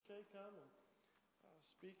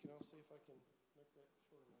speak, and I'll see if I can make that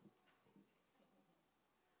short enough.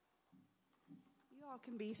 You all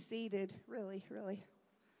can be seated, really.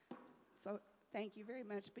 So thank you very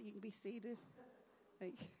much, but you can be seated.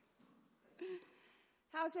 Thank you.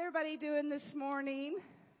 How's everybody doing this morning?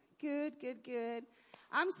 Good.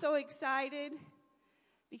 I'm so excited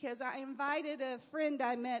because I invited a friend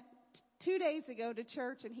I met 2 days ago to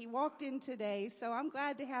church, and he walked in today, so I'm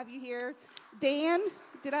glad to have you here. Dan,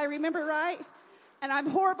 did I remember right? And I'm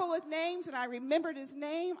horrible with names, and I remembered his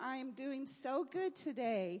name. I am doing so good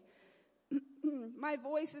today. My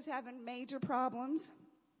voice is having major problems,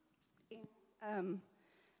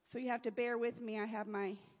 so you have to bear with me. I have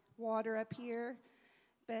my water up here,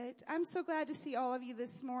 but I'm so glad to see all of you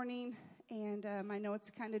this morning, and I know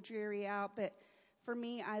it's kind of dreary out, but for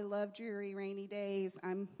me, I love dreary, rainy days.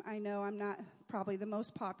 I know I'm not probably the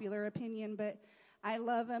most popular opinion, but I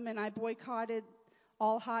love them, and I boycotted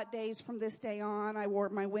all hot days from this day on. I wore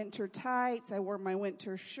my winter tights. I wore my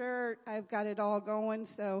winter shirt. I've got it all going,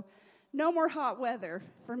 so no more hot weather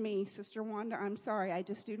for me, Sister Wanda. I'm sorry, I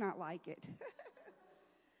just do not like it.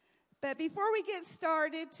 But before we get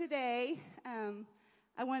started today,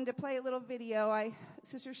 I wanted to play a little video.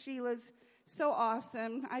 Sister Sheila's so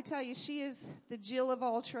awesome. I tell you, she is the Jill of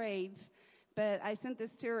all trades. But I sent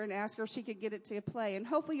this to her and asked her if she could get it to play. And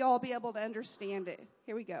hopefully you'll all be able to understand it.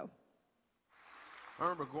 Here we go. I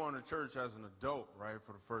remember going to church as an adult, right,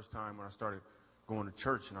 for the first time when I started going to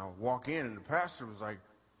church. And I would walk in, and the pastor was like,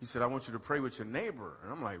 he said, I want you to pray with your neighbor.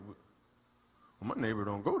 And I'm like, well, my neighbor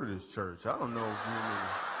don't go to this church. I don't know if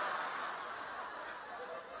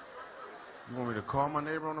you want me to call my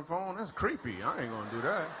neighbor on the phone? That's creepy. I ain't going to do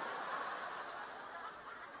that.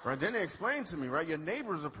 Right, then they explained to me, right, your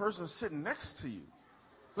neighbor is a person sitting next to you.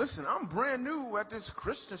 Listen, I'm brand new at this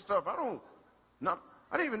Christian stuff. I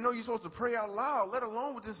didn't even know you're supposed to pray out loud, let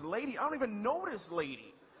alone with this lady. I don't even know this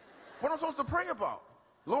lady. What am I supposed to pray about?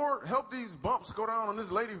 Lord, help these bumps go down on this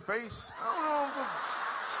lady's face. I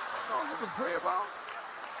don't know what to pray about.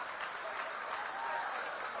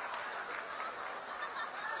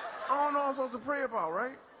 I don't know what I'm supposed to pray about,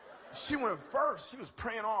 right? She went first. She was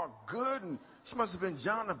praying all good, and she must have been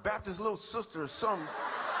John the Baptist's little sister or something.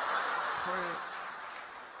 Praying.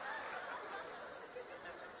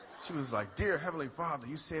 She was like, Dear Heavenly Father,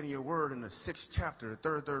 you said in your word in the 6th chapter, the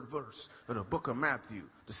third verse of the book of Matthew,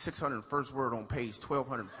 the 601st word on page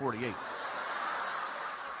 1248.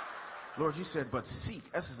 Lord, you said, but seek,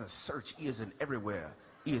 S is in search, E is in everywhere,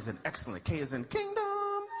 E is in excellent, K is in kingdom.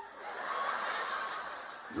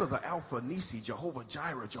 You're the Alpha, Nisi, Jehovah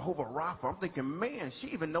Jireh, Jehovah Rapha. I'm thinking, man, she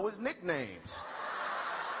even know his nicknames.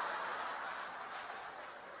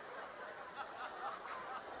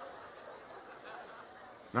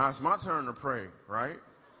 Now it's my turn to pray, right?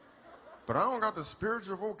 But I don't got the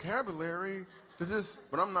spiritual vocabulary to just,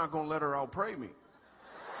 but I'm not going to let her outpray me.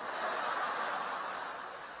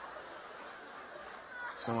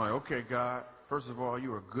 So I'm like, okay, God, first of all,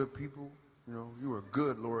 you are good people. You know, you are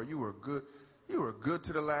good, Lord. You are good. You were good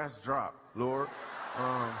to the last drop, Lord.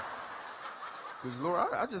 Because, Lord,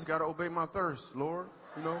 I just got to obey my thirst, Lord.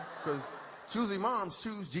 You know, because choosy moms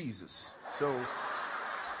choose Jesus. So,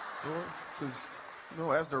 Lord, because, you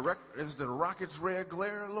know, as the rocket's red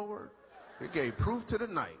glare, Lord, it gave proof to the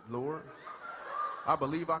night, Lord. I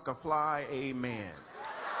believe I can fly, amen.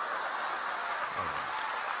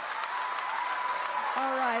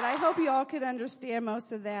 All right, I hope you all could understand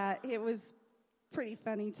most of that. It was pretty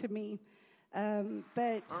funny to me. But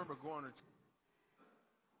I remember going to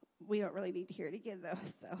we don't really need to hear it again, though.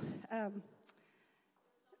 So,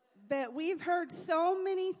 but we've heard so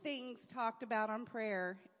many things talked about on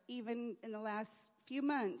prayer, even in the last few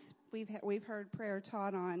months. We've heard prayer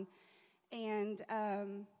taught on, and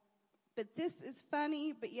but this is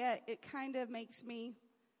funny, but yet it kind of makes me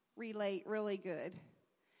relate really good.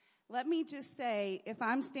 Let me just say, if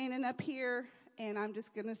I'm standing up here, and I'm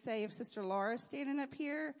just going to say, if Sister Laura's standing up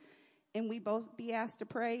here, and we both be asked to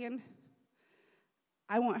pray, and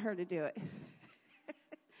I want her to do it.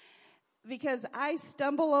 Because I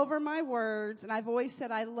stumble over my words, and I've always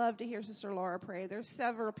said I love to hear Sister Laura pray. There's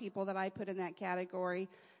several people that I put in that category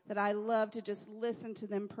that I love to just listen to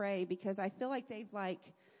them pray, because I feel like they've I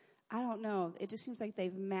don't know, it just seems like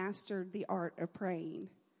they've mastered the art of praying.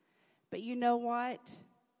 But you know what?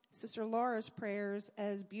 Sister Laura's prayers,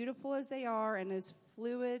 as beautiful as they are and as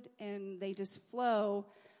fluid and they just flow,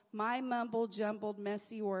 my mumbled, jumbled,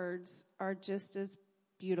 messy words are just as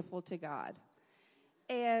beautiful to God.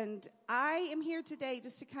 And I am here today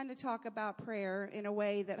just to kind of talk about prayer in a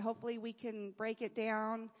way that hopefully we can break it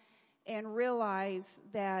down and realize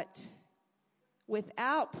that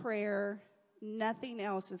without prayer, nothing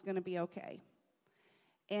else is going to be okay.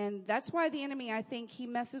 And that's why the enemy, I think, he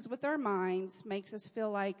messes with our minds, makes us feel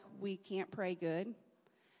like we can't pray good.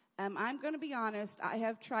 I'm going to be honest. I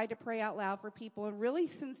have tried to pray out loud for people and really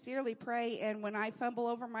sincerely pray. And when I fumble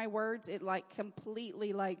over my words, it like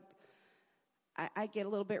completely like I get a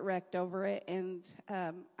little bit wrecked over it. And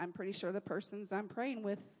I'm pretty sure the persons I'm praying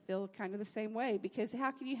with feel kind of the same way, because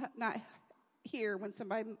how can you not hear when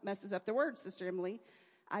somebody messes up their words, Sister Emily?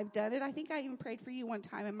 I've done it. I think I even prayed for you one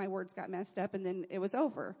time and my words got messed up and then it was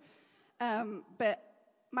over. But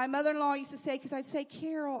my mother-in-law used to say, because I'd say,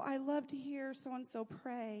 Carol, I love to hear so-and-so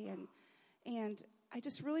pray. And I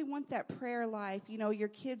just really want that prayer life. You know, your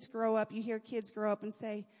kids grow up, you hear kids grow up and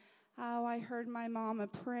say, oh, I heard my mama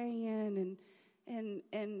praying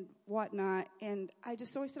and whatnot. And I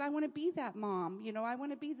just always said, I want to be that mom. You know, I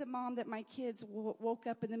want to be the mom that my kids woke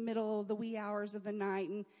up in the middle of the wee hours of the night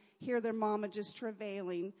and hear their mama just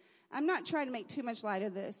travailing. I'm not trying to make too much light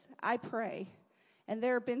of this. I pray. And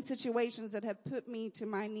there have been situations that have put me to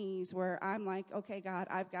my knees where I'm like, okay, God,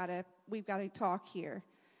 we've got to talk here.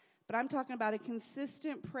 But I'm talking about a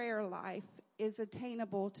consistent prayer life is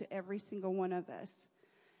attainable to every single one of us.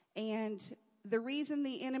 And the reason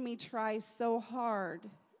the enemy tries so hard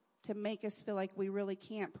to make us feel like we really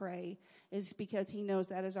can't pray is because he knows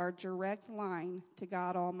that is our direct line to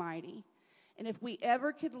God Almighty. And if we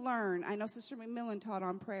ever could learn, I know Sister McMillan taught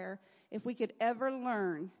on prayer, if we could ever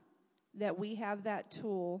learn that we have that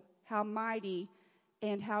tool, how mighty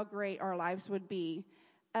and how great our lives would be.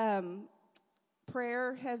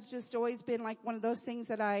 Prayer has just always been like one of those things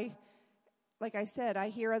that like I said, I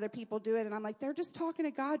hear other people do it and I'm like, they're just talking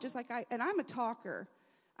to God just like and I'm a talker.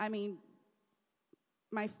 I mean,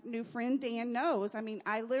 my new friend Dan knows. I mean,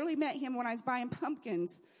 I literally met him when I was buying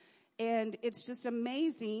pumpkins and it's just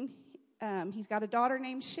amazing. He's got a daughter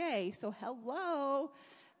named Shay, so hello.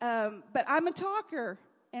 But I'm a talker.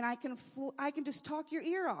 And I can just talk your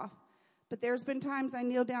ear off. But there's been times I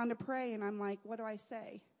kneel down to pray, and I'm like, what do I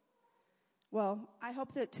say? Well, I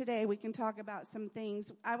hope that today we can talk about some things.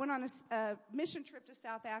 I went on a mission trip to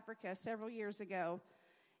South Africa several years ago,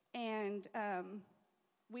 and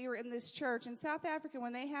we were in this church. In South Africa,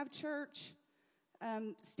 when they have church,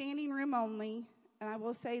 standing room only, and I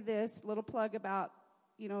will say this, little plug about,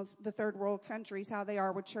 you know, the third world countries, how they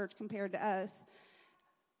are with church compared to us.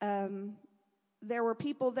 There were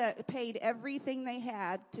people that paid everything they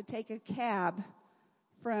had to take a cab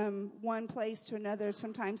from one place to another,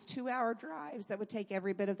 sometimes 2-hour drives that would take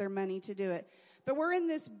every bit of their money to do it. But we're in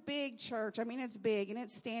this big church. I mean, it's big, and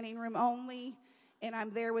it's standing room only, and I'm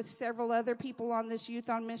there with several other people on this Youth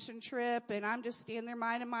on Mission trip, and I'm just standing there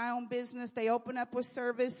minding my own business. They open up with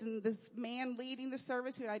service, and this man leading the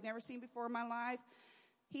service, who I'd never seen before in my life,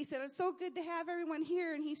 he said, it's so good to have everyone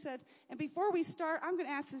here. And he said, and before we start, I'm going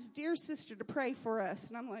to ask this dear sister to pray for us.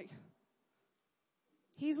 And I'm like,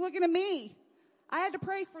 he's looking at me. I had to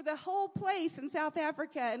pray for the whole place in South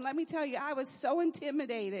Africa. And let me tell you, I was so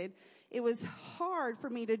intimidated. It was hard for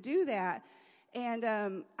me to do that. And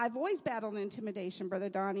I've always battled intimidation, Brother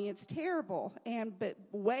Donnie. It's terrible. But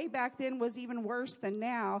way back then was even worse than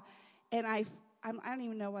now. And I don't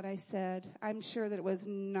even know what I said. I'm sure that it was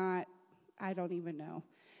not, I don't even know.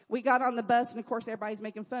 We got on the bus, and, of course, everybody's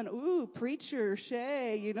making fun. Ooh, preacher,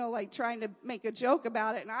 Shay, you know, like trying to make a joke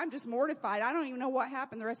about it. And I'm just mortified. I don't even know what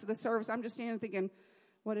happened the rest of the service. I'm just standing thinking,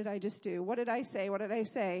 what did I just do? What did I say? What did I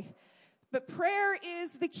say? But prayer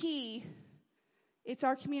is the key. It's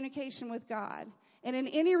our communication with God. And in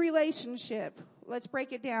any relationship, let's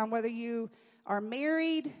break it down, whether you are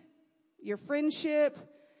married, your friendship,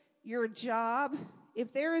 your job,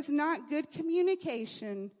 if there is not good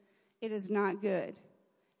communication, it is not good.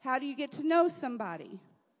 How do you get to know somebody?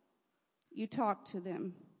 You talk to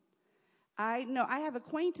them. I know I have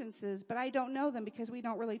acquaintances, but I don't know them because we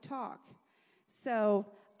don't really talk. So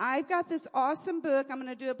I've got this awesome book. I'm going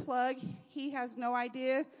to do a plug. He has no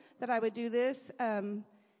idea that I would do this.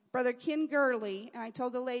 Brother Ken Gurley, and I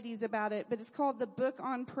told the ladies about it, but it's called The Book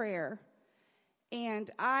on Prayer. And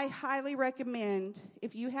I highly recommend,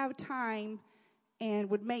 if you have time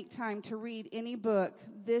and would make time to read any book,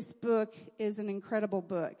 this book is an incredible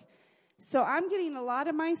book. So I'm getting a lot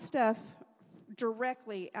of my stuff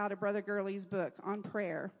directly out of Brother Gurley's book on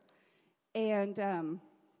prayer. And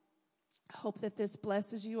hope that this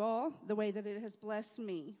blesses you all the way that it has blessed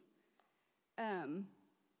me.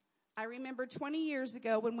 I remember 20 years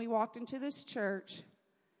ago when we walked into this church,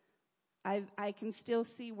 I can still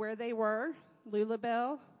see where they were.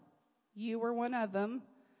 Lulabelle, you were one of them.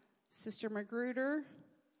 Sister Magruder,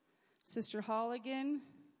 Sister Holligan,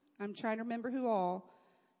 I'm trying to remember who all.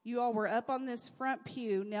 You all were up on this front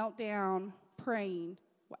pew, knelt down, praying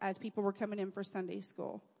as people were coming in for Sunday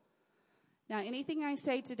school. Now, anything I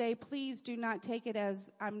say today, please do not take it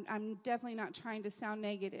as I'm definitely not trying to sound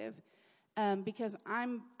negative, because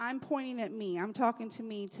I'm pointing at me. I'm talking to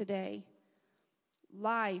me today.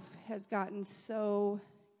 Life has gotten so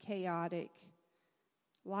chaotic.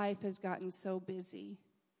 Life has gotten so busy.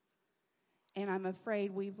 And I'm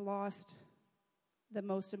afraid we've lost the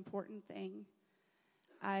most important thing.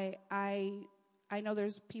 I know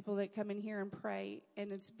there's people that come in here and pray,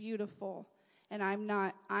 and it's beautiful.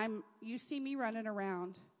 And you see me running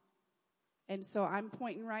around. And so I'm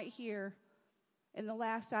pointing right here. In the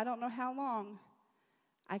last, I don't know how long,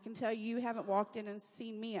 I can tell you haven't walked in and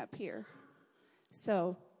seen me up here.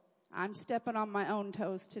 So I'm stepping on my own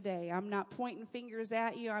toes today. I'm not pointing fingers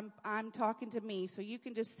at you. I'm talking to me. So you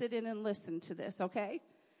can just sit in and listen to this, okay?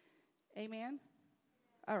 Amen?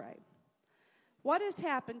 All right. What has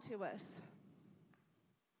happened to us?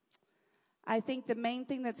 I think the main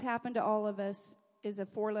thing that's happened to all of us is a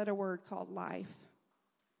 4-letter word called life.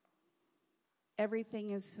 Everything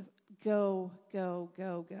is go, go,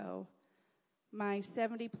 go, go. My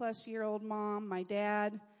 70-plus-year-old mom, my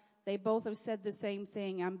dad, they both have said the same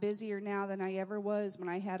thing. I'm busier now than I ever was when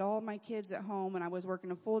I had all my kids at home and I was working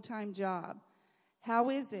a full-time job. How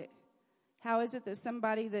is it? How is it that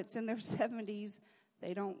somebody that's in their 70s,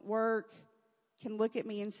 they don't work, can look at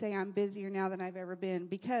me and say I'm busier now than I've ever been?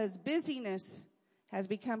 Because busyness has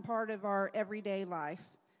become part of our everyday life.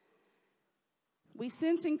 We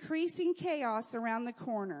sense increasing chaos around the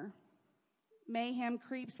corner. Mayhem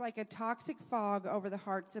creeps like a toxic fog over the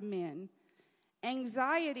hearts of men.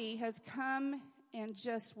 Anxiety has come and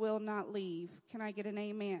just will not leave. Can I get an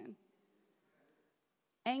amen?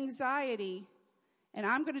 Anxiety. And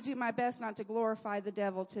I'm going to do my best not to glorify the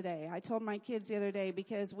devil today. I told my kids the other day,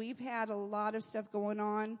 because we've had a lot of stuff going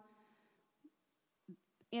on.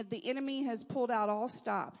 And the enemy has pulled out all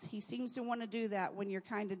stops. He seems to want to do that when you're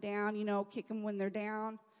kind of down, kick them when they're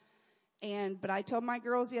down. But I told my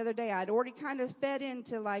girls the other day, I'd already kind of fed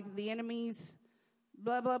into like the enemy's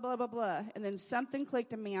blah, blah, blah, blah, blah. And then something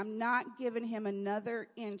clicked in me. I'm not giving him another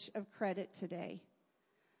inch of credit today.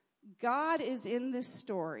 God is in this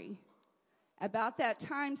story. About that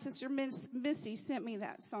time, Sister Missy sent me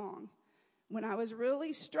that song when I was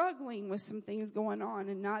really struggling with some things going on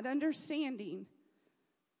and not understanding.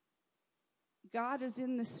 God is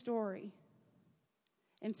in this story.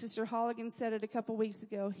 And Sister Holligan said it a couple weeks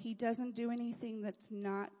ago. He doesn't do anything that's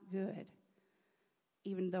not good,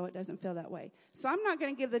 even though it doesn't feel that way. So I'm not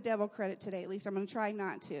going to give the devil credit today. At least I'm going to try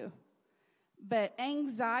not to. But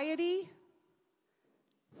anxiety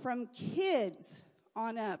from kids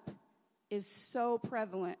on up is so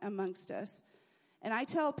prevalent amongst us. And I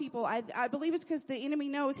tell people, I believe it's because the enemy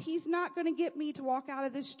knows he's not going to get me to walk out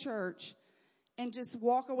of this church and just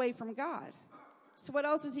walk away from God. So what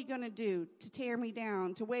else is he going to do? To tear me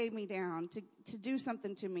down, to weigh me down, to do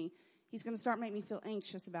something to me. He's going to start making me feel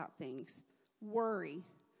anxious about things. Worry.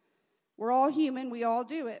 We're all human. We all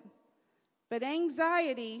do it. But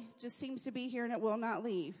anxiety just seems to be here and it will not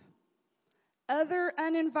leave. Other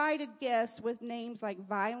uninvited guests with names like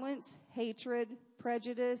violence, hatred,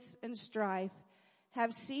 prejudice, and strife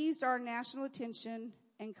have seized our national attention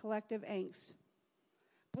and collective angst.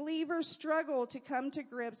 Believers struggle to come to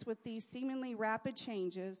grips with these seemingly rapid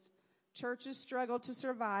changes. Churches struggle to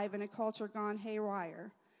survive in a culture gone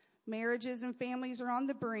haywire. Marriages and families are on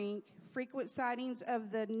the brink. Frequent sightings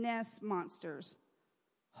of the nest monsters.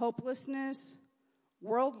 Hopelessness,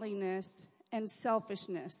 worldliness, and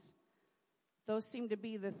selfishness. Those seem to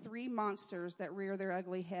be the 3 monsters that rear their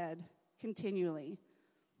ugly head continually.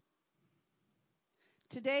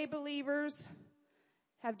 Today, believers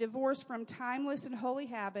have divorced from timeless and holy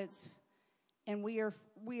habits, and we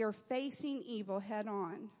are facing evil head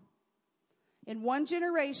on. In one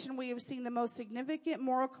generation, we have seen the most significant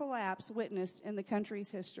moral collapse witnessed in the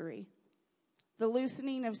country's history. The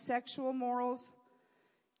loosening of sexual morals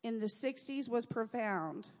in the 60s was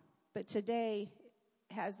profound, but today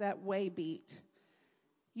has that way beat.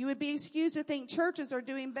 You would be excused to think churches are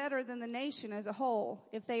doing better than the nation as a whole.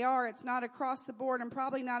 If they are, it's not across the board and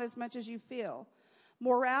probably not as much as you feel.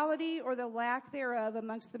 Morality, or the lack thereof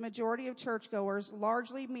amongst the majority of churchgoers,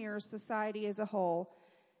 largely mirrors society as a whole,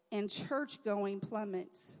 and church-going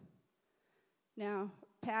plummets. Now,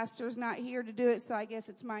 pastor's not here to do it, so I guess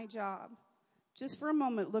it's my job. Just for a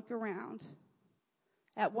moment, look around.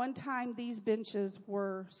 At one time, these benches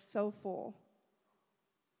were so full.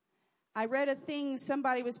 I read a thing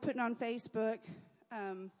somebody was putting on Facebook.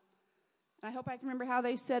 I hope I can remember how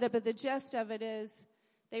they said it, but the gist of it is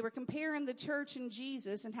they were comparing the church and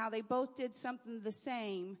Jesus and how they both did something the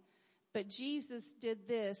same, but Jesus did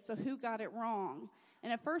this, so who got it wrong?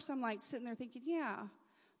 And at first I'm like sitting there thinking, yeah,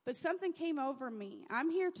 But something came over me. I'm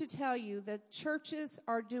here to tell you that churches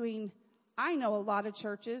are doing, I know a lot of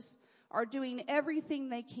churches are doing everything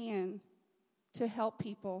they can to help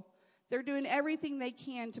people. They're doing everything they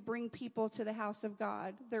can to bring people to the house of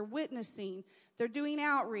God. They're witnessing. They're doing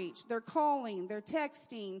outreach. They're calling. They're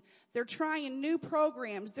texting. They're trying new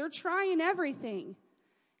programs. They're trying everything.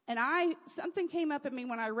 And something came up in me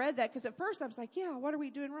when I read that, because at first I was like, yeah, what are we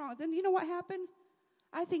doing wrong? Then you know what happened?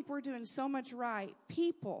 I think we're doing so much right.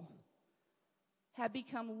 People have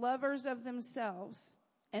become lovers of themselves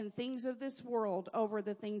and things of this world over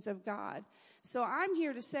the things of God. So I'm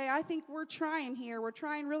here to say, I think we're trying here. We're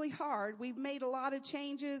trying really hard. We've made a lot of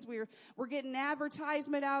changes. We're getting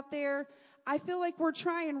advertisement out there. I feel like we're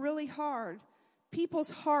trying really hard.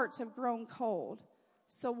 People's hearts have grown cold.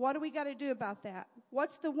 So what do we got to do about that?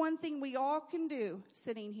 What's the one thing we all can do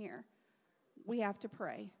sitting here? We have to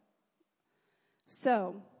pray.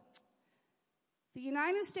 So, the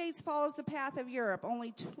United States follows the path of Europe.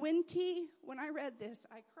 When I read this,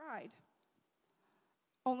 I cried.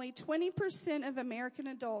 Only 20% of American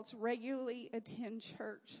adults regularly attend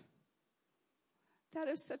church. That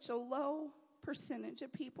is such a low percentage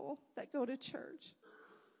of people that go to church.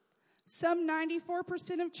 Some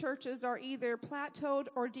 94% of churches are either plateaued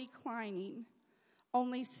or declining.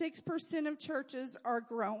 Only 6% of churches are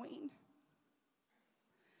growing.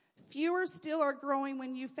 Fewer still are growing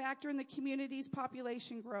when you factor in the community's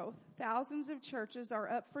population growth. Thousands of churches are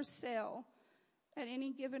up for sale at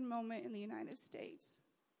any given moment in the United States.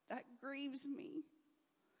 That grieves me.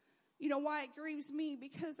 You know why it grieves me?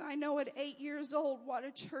 Because I know at 8 years old what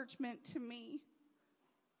a church meant to me.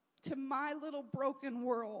 To my little broken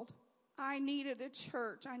world. I needed a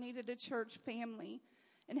church. I needed a church family.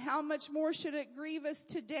 And how much more should it grieve us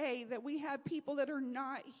today that we have people that are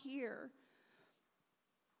not here?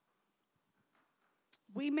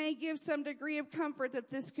 We may give some degree of comfort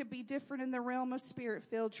that this could be different in the realm of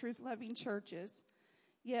spirit-filled, truth-loving churches.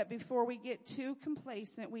 Yet before we get too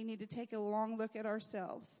complacent, we need to take a long look at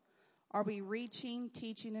ourselves. Are we reaching,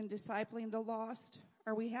 teaching, and discipling the lost?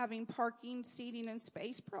 Are we having parking, seating, and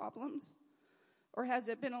space problems? Or has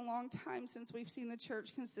it been a long time since we've seen the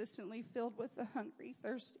church consistently filled with the hungry,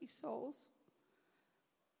 thirsty souls?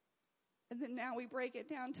 And then now we break it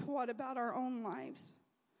down to what about our own lives?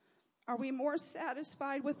 Are we more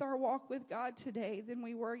satisfied with our walk with God today than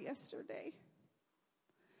we were yesterday?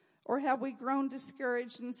 Or have we grown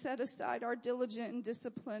discouraged and set aside our diligence and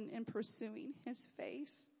discipline in pursuing His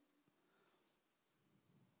face?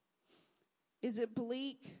 Is it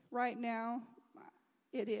bleak right now?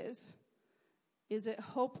 It is. Is it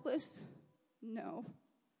hopeless? No.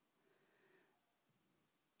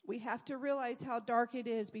 We have to realize how dark it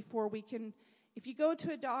is before we can. If you go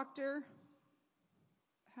to a doctor,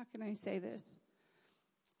 how can I say this?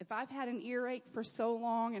 If I've had an earache for so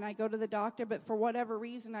long and I go to the doctor, but for whatever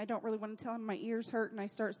reason I don't really want to tell him my ears hurt and I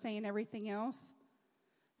start saying everything else,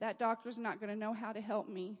 that doctor's not going to know how to help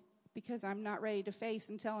me because I'm not ready to face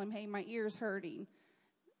and tell him, hey, my ear's hurting.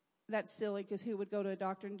 That's silly, because who would go to a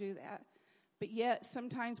doctor and do that? But yet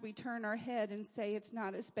sometimes we turn our head and say it's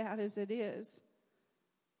not as bad as it is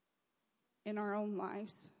in our own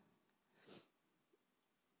lives.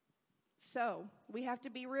 So we have to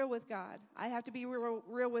be real with God. I have to be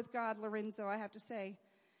real with God, Lorenzo. I have to say,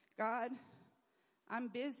 God, I'm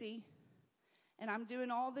busy and I'm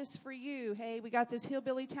doing all this for you. Hey, we got this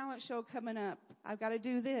Hillbilly Talent Show coming up. I've got to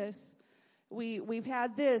do this. We've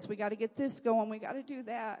had this. We got to get this going. We got to do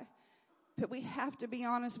that. But we have to be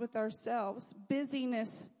honest with ourselves.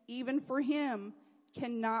 Busyness, even for Him,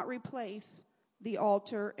 cannot replace the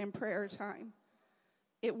altar and prayer time.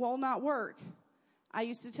 It will not work. I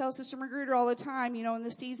used to tell Sister Magruder all the time, in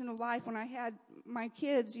the season of life when I had my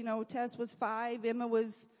kids, Tess was 5, Emma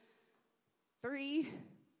was 3.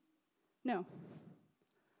 No.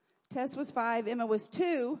 Tess was 5, Emma was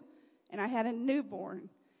 2, and I had a newborn.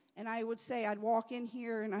 And I would say I'd walk in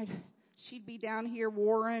here and she'd be down here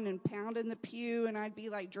warring and pounding the pew, and I'd be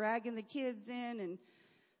like dragging the kids in and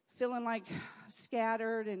feeling like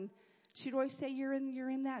scattered, and she'd always say, you're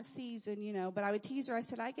in that season, but I would tease her. I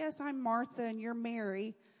said, I guess I'm Martha and you're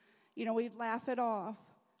Mary. We'd laugh it off.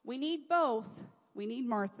 We need both. We need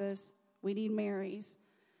Marthas. We need Marys.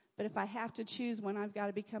 But if I have to choose one, I've got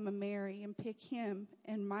to become a Mary and pick Him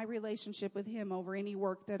and my relationship with Him over any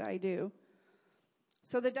work that I do.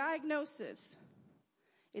 So the diagnosis,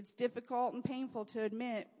 it's difficult and painful to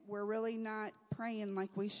admit we're really not praying like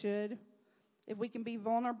we should. If we can be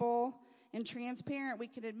vulnerable and transparent, we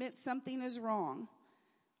can admit something is wrong.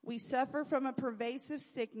 We suffer from a pervasive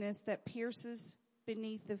sickness that pierces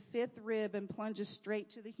beneath the 5th rib and plunges straight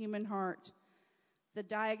to the human heart. The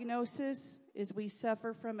diagnosis is we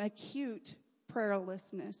suffer from acute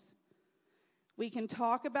prayerlessness. We can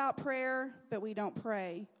talk about prayer, but we don't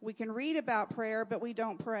pray. We can read about prayer, but we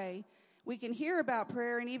don't pray. We can hear about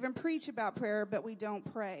prayer and even preach about prayer, but we don't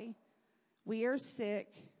pray. We are sick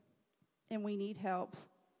and we need help.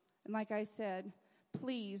 And like I said,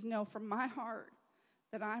 please know from my heart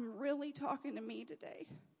that I'm really talking to me today.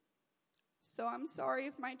 So I'm sorry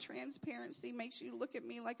if my transparency makes you look at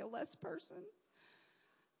me like a less person.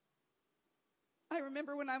 I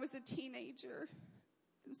remember when I was a teenager,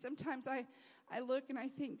 and sometimes I look and I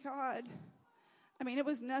think, God, it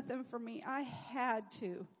was nothing for me. I had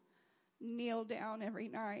to kneel down every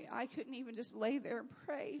night. I couldn't even just lay there and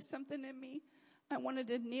pray. Something in me, I wanted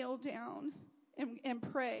to kneel down and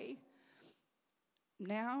pray.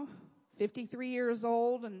 Now, 53 years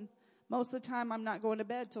old, and most of the time I'm not going to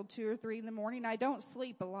bed till 2 or 3 in the morning. I don't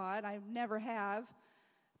sleep a lot. I never have.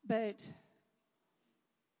 But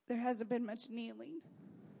there hasn't been much kneeling.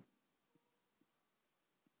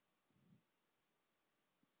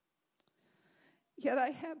 Yet I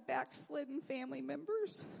have backslidden family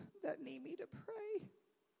members that need me to pray.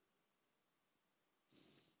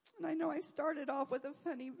 And I know I started off with a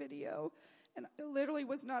funny video, and I literally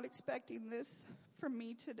was not expecting this from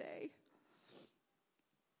me today.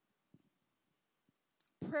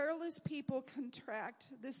 Prayerless people contract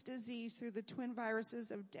this disease through the twin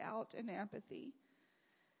viruses of doubt and apathy.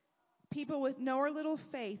 People with no or little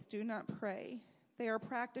faith do not pray. They are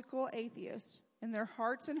practical atheists. In their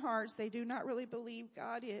hearts and hearts, they do not really believe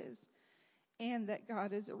God is, and that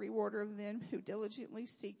God is a rewarder of them who diligently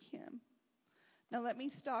seek him. Now let me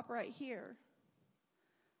stop right here.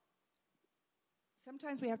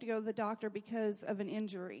 Sometimes we have to go to the doctor because of an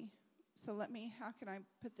injury. So how can I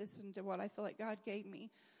put this into what I feel like God gave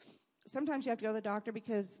me? Sometimes you have to go to the doctor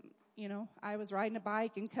because, I was riding a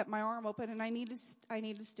bike and cut my arm open and I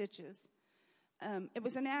needed stitches. It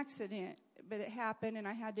was an accident, but it happened and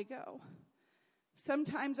I had to go.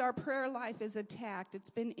 Sometimes our prayer life is attacked. It's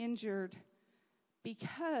been injured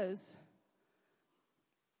because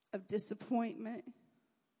of disappointment,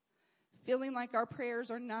 feeling like our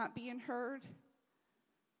prayers are not being heard.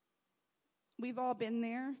 We've all been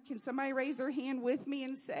there. Can somebody raise their hand with me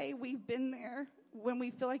and say we've been there when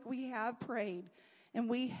we feel like we have prayed and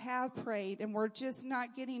we're just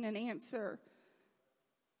not getting an answer?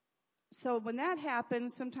 So when that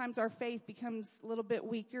happens, sometimes our faith becomes a little bit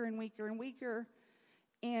weaker and weaker and weaker,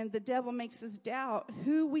 and the devil makes us doubt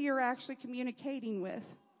who we are actually communicating with.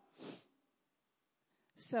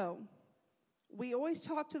 So we always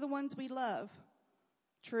talk to the ones we love.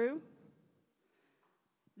 True?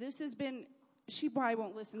 She probably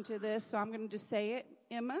won't listen to this, so I'm going to just say it.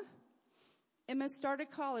 Emma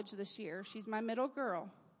started college this year. She's my middle girl.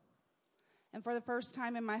 And for the first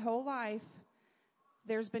time in my whole life,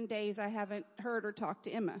 there's been days I haven't heard or talked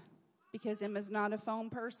to Emma because Emma's not a phone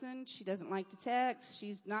person. She doesn't like to text.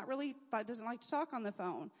 She's doesn't like to talk on the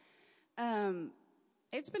phone.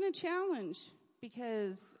 It's been a challenge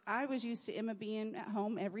because I was used to Emma being at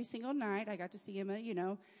home every single night. I got to see Emma,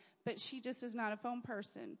 but she just is not a phone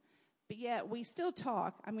person. But yet we still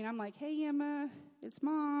talk. I'm like, hey, Emma, it's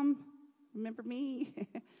Mom. Remember me?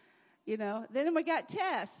 Then we got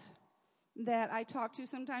Tess that I talk to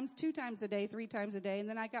sometimes 2 times a day, 3 times a day. And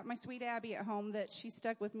then I got my sweet Abby at home that she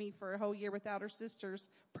stuck with me for a whole year without her sisters.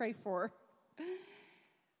 Pray for her.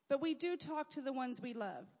 But we do talk to the ones we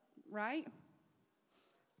love, right?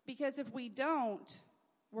 Because if we don't,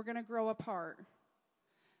 we're going to grow apart.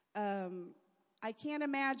 I can't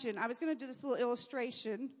imagine. I was going to do this little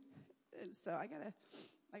illustration. And so I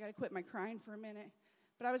gotta quit my crying for a minute.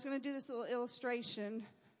 But I was going to do this little illustration.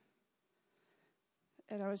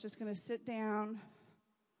 And I was just going to sit down.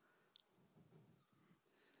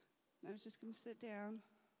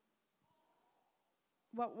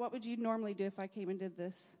 What would you normally do if I came and did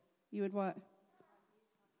this? You would what?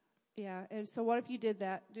 Yeah. And so what if you did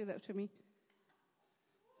that? Do that to me.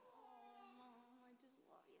 Oh, Mom, I just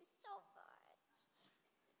love you so much.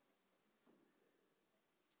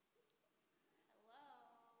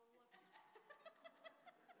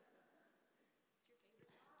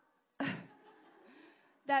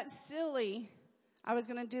 That's silly. I was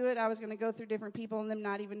going to do it. I was going to go through different people and them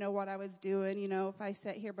not even know what I was doing. If I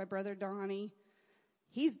sat here by Brother Donnie,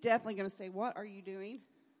 he's definitely going to say, what are you doing?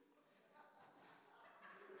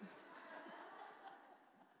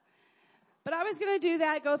 But I was going to do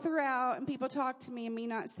that, go throughout, and people talk to me and me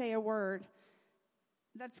not say a word.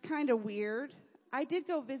 That's kind of weird. I did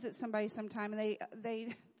go visit somebody sometime, and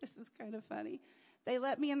they this is kind of funny. They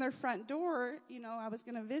let me in their front door. I was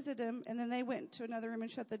going to visit them, and then they went to another room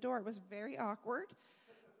and shut the door. It was very awkward.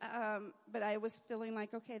 but I was feeling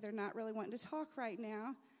like, okay, they're not really wanting to talk right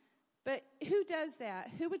now. But who does that?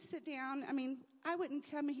 Who would sit down? I mean, I wouldn't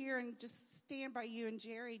come here and just stand by you and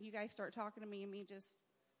Jerry and you guys start talking to me and me just.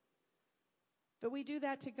 But we do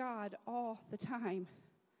that to God all the time.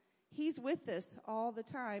 He's with us all the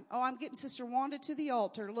time. Oh, I'm getting Sister Wanda to the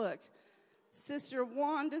altar. Look, Sister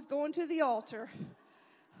Wanda's going to the altar.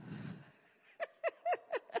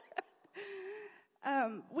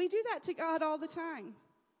 We do that to God all the time.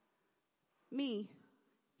 Me.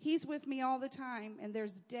 He's with me all the time, and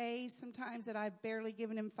there's days sometimes that I've barely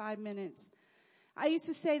given him 5 minutes. I used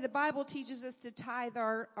to say the Bible teaches us to tithe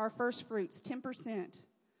our first fruits, 10%.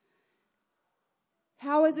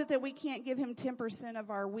 How is it that we can't give him 10% of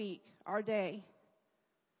our week, our day?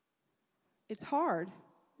 It's hard.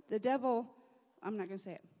 The devil, I'm not going to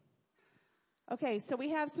say it. Okay, so we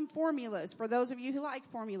have some formulas for those of you who like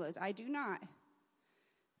formulas. I do not.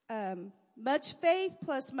 Much faith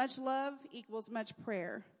plus much love equals much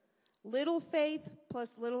prayer. Little faith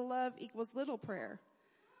plus little love equals little prayer.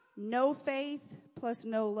 No faith plus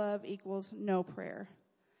no love equals no prayer.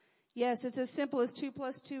 Yes, it's as simple as 2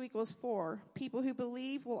 + 2 = 4. People who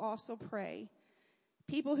believe will also pray.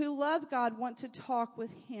 People who love God want to talk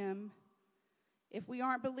with him. If we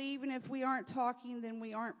aren't believing, if we aren't talking, then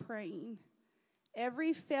we aren't praying.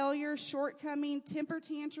 Every failure, shortcoming, temper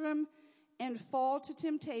tantrum, and fall to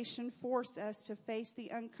temptation force us to face the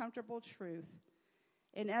uncomfortable truth.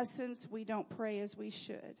 In essence, we don't pray as we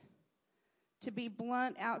should. To be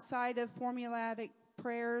blunt, outside of formulatic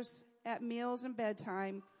prayers at meals and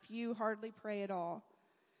bedtime, few hardly pray at all.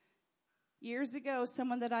 Years ago,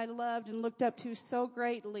 someone that I loved and looked up to so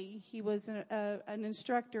greatly, he was an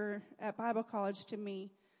instructor at Bible college to me,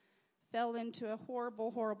 fell into a horrible,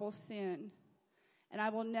 horrible sin. And I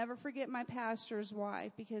will never forget my pastor's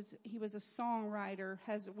wife because he was a songwriter.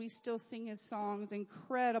 We still sing his songs,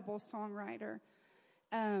 incredible songwriter.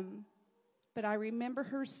 But I remember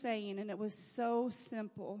her saying, and it was so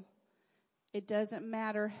simple, it doesn't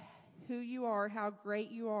matter who you are, how great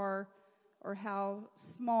you are, or how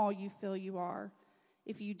small you feel you are.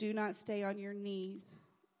 If you do not stay on your knees,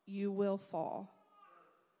 you will fall.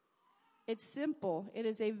 It's simple. It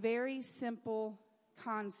is a very simple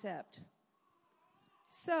concept.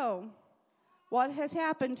 So, what has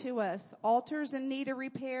happened to us? Altars in need of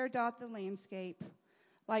repair dot the landscape.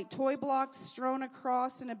 Like toy blocks strewn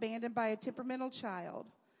across and abandoned by a temperamental child.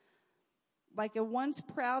 Like a once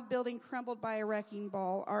proud building crumbled by a wrecking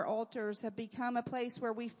ball, our altars have become a place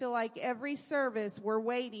where we feel like every service we're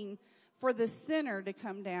waiting for the sinner to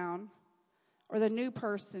come down or the new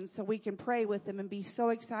person so we can pray with them and be so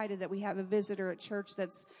excited that we have a visitor at church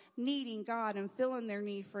that's needing God and feeling their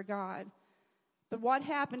need for God. But what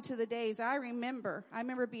happened to the days? I remember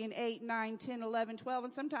being 8, 9, 10, 11, 12,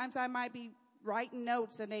 and sometimes I might be writing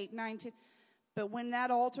notes at 8, 9, 10. But when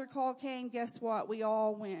that altar call came, guess what? We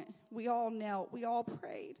all went. We all knelt. We all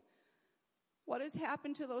prayed. What has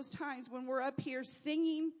happened to those times when we're up here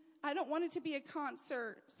singing? I don't want it to be a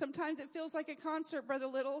concert. Sometimes it feels like a concert, Brother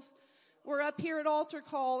Littles. We're up here at altar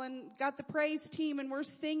call and got the praise team and we're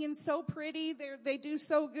singing so pretty. They do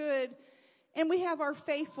so good. And we have our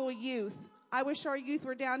faithful youth. I wish our youth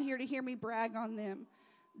were down here to hear me brag on them.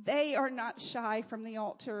 They are not shy from the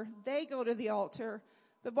altar. They go to the altar.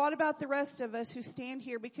 But what about the rest of us who stand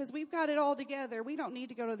here? Because we've got it all together. We don't need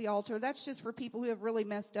to go to the altar. That's just for people who have really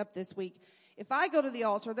messed up this week. If I go to the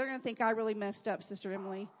altar, they're going to think I really messed up, Sister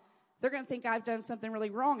Emily. They're going to think I've done something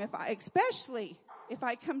really wrong. Especially if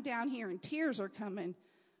I come down here and tears are coming.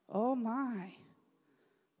 Oh my.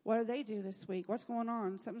 What do they do this week? What's going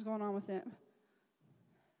on? Something's going on with them.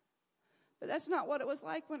 But that's not what it was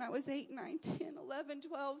like when I was 8, 9, 10, 11,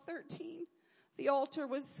 12, 13. The altar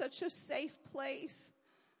was such a safe place.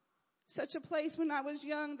 Such a place when I was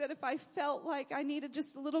young that if I felt like I needed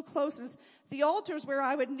just a little closeness, the altar's where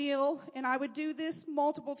I would kneel and I would do this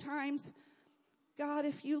multiple times. God,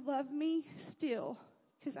 if you love me still,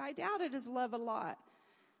 because I doubted his love a lot.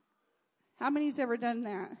 How many's ever done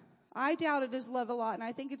that? I doubted his love a lot, and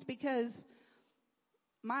I think it's because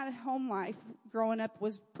my home life growing up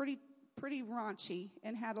was pretty raunchy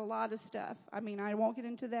and had a lot of stuff. I mean, I won't get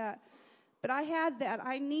into that. But I had that.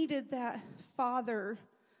 I needed that father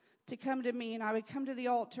to come to me, and I would come to the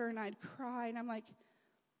altar, and I'd cry, and I'm like,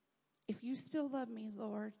 if you still love me,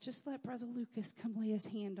 Lord, just let Brother Lucas come lay his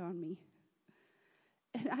hand on me.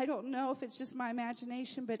 And I don't know if it's just my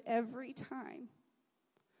imagination, but every time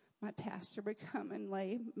my pastor would come and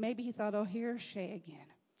lay, maybe he thought, oh, here's Shay again.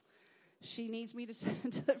 She needs me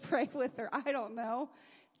to pray with her. I don't know.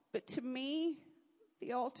 But to me,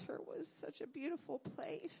 the altar was such a beautiful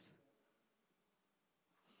place.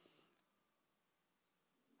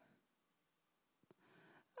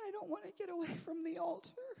 I don't want to get away from the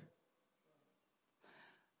altar.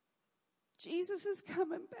 Jesus is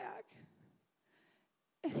coming back.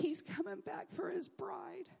 And he's coming back for his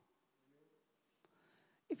bride.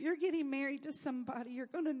 If you're getting married to somebody, you're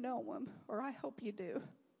going to know him, or I hope you do.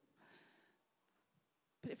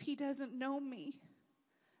 But if he doesn't know me,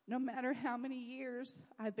 no matter how many years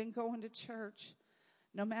I've been going to church,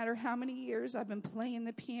 no matter how many years I've been playing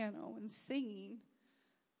the piano and singing,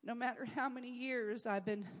 no matter how many years I've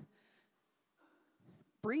been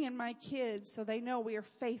bringing my kids so they know we are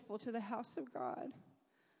faithful to the house of God,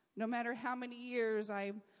 no matter how many years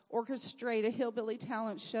I orchestrate a hillbilly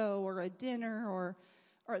talent show or a dinner or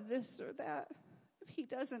this or that, if he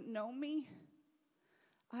doesn't know me,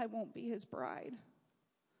 I won't be his bride.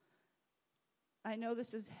 I know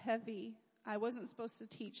this is heavy. I wasn't supposed to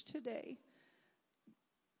teach today.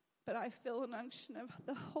 But I feel an unction of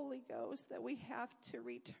the Holy Ghost that we have to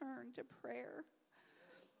return to prayer.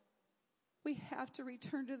 We have to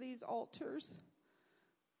return to these altars.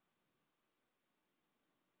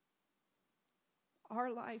 Our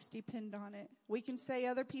lives depend on it. We can say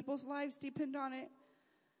other people's lives depend on it.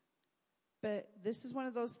 But this is one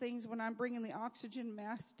of those things when I'm bringing the oxygen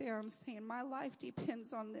mask down, saying my life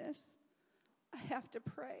depends on this. I have to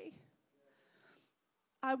pray.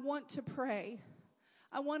 I want to pray.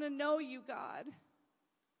 I want to know you, God.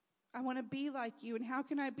 I want to be like you. And how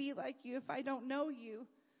can I be like you if I don't know you?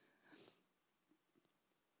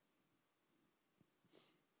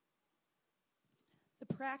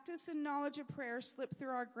 The practice and knowledge of prayer slip through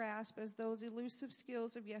our grasp as those elusive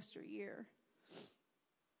skills of yesteryear.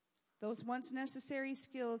 Those once necessary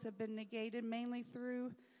skills have been negated mainly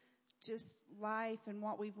through just life and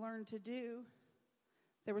what we've learned to do.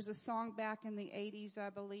 There was a song back in the 80s, I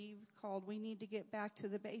believe, called "We Need to Get Back to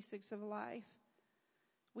the Basics of Life."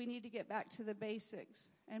 We need to get back to the basics,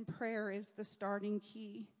 and prayer is the starting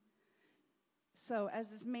key. So as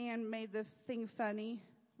this man made the thing funny,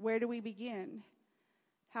 where do we begin?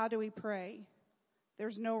 How do we pray?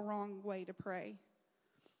 There's no wrong way to pray.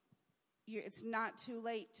 It's not too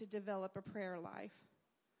late to develop a prayer life.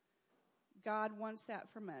 God wants that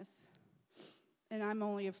from us. And I'm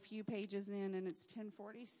only a few pages in, and it's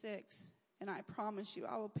 10:46. And I promise you,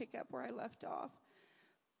 I will pick up where I left off.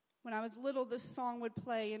 When I was little, this song would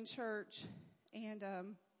play in church,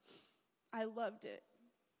 and I loved it.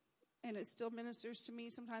 And it still ministers to me.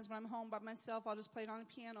 Sometimes when I'm home by myself, I'll just play it on the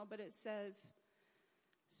piano. But it says,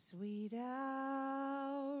 "Sweet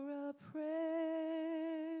hour of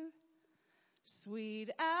prayer,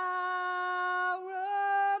 sweet hour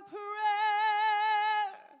of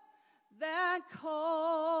prayer that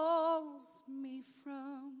calls me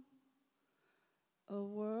from a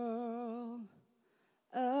world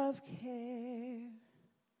of care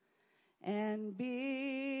and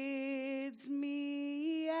bids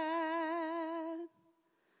me at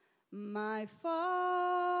my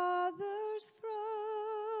Father's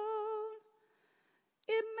throne.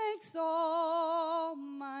 It makes all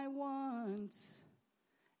my wants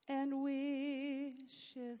and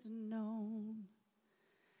wishes known.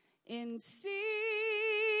 In seasons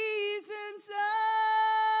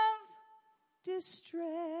of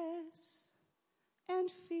distress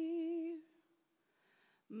and fear,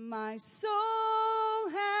 my soul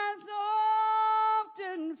has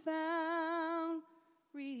often found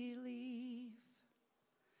relief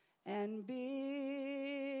and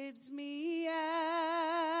bids me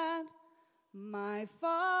at my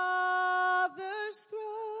Father's throne.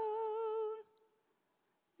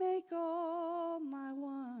 Make all my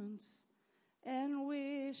wants and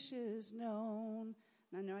wishes known."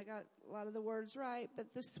 And I know I got a lot of the words right,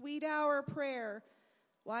 but the sweet hour of prayer.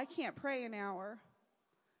 Well, I can't pray an hour.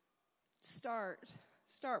 Start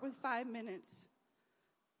with 5 minutes.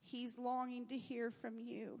 He's longing to hear from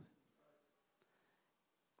you.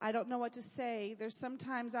 I don't know what to say. There's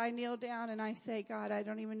sometimes I kneel down and I say, "God, I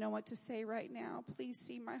don't even know what to say right now. Please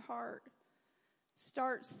see my heart."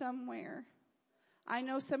 Start somewhere. I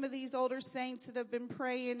know some of these older saints that have been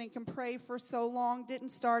praying and can pray for so long didn't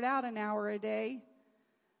start out an hour a day.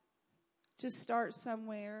 Just start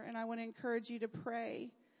somewhere. And I want to encourage you to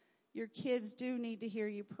pray. Your kids do need to hear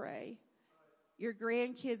you pray. Your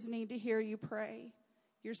grandkids need to hear you pray.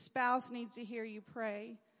 Your spouse needs to hear you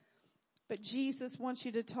pray. But Jesus wants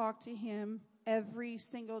you to talk to him every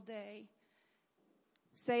single day.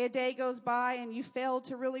 Say a day goes by and you fail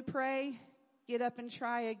to really pray, get up and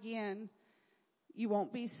try again. You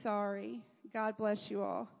won't be sorry. God bless you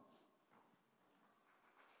all.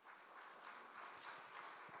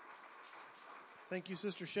 Thank you,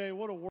 Sister Shay. What a